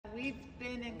we've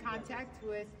been in contact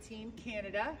with Team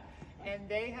Canada, and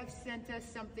they have sent us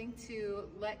something to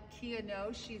let Kia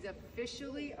know she's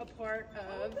officially a part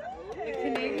of the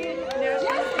Canadian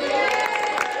national team.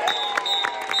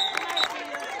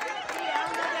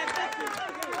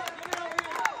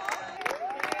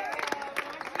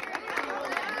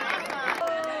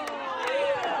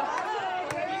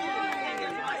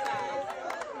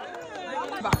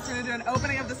 We're going to do an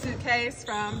opening of the suitcase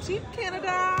from Team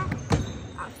Canada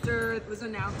after it was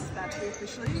announced that we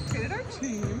officially created our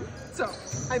team. So,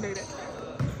 I made it.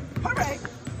 All right.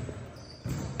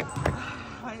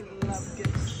 I love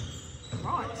gifts.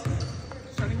 Right.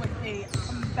 Starting with a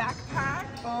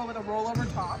backpack, with a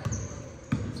rollover top.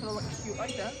 So it'll look cute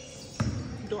like this.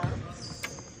 Adorable.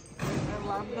 I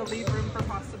love the leave room for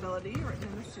possibility written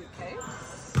in the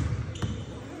suitcase.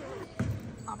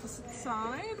 Opposite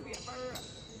side, we have our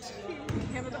Team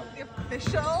Canada, the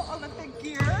official Olympic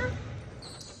gear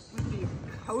with the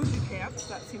cozy pants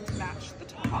that seem to match the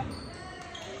top.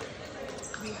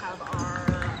 We have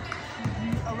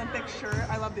our Olympic shirt.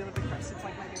 I love the Olympic dress, it's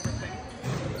like my favorite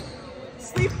thing.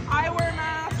 Sleep eyewear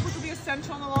mask, which will be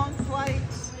essential on a long flight.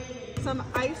 Some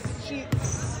ice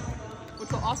sheets,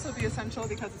 which will also be essential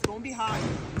because it's going to be hot.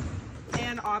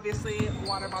 And obviously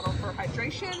water bottle for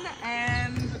hydration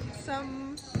and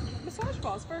some massage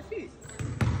balls for our feet.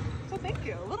 So thank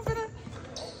you. A little bit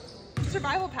of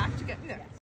survival pack to get me there.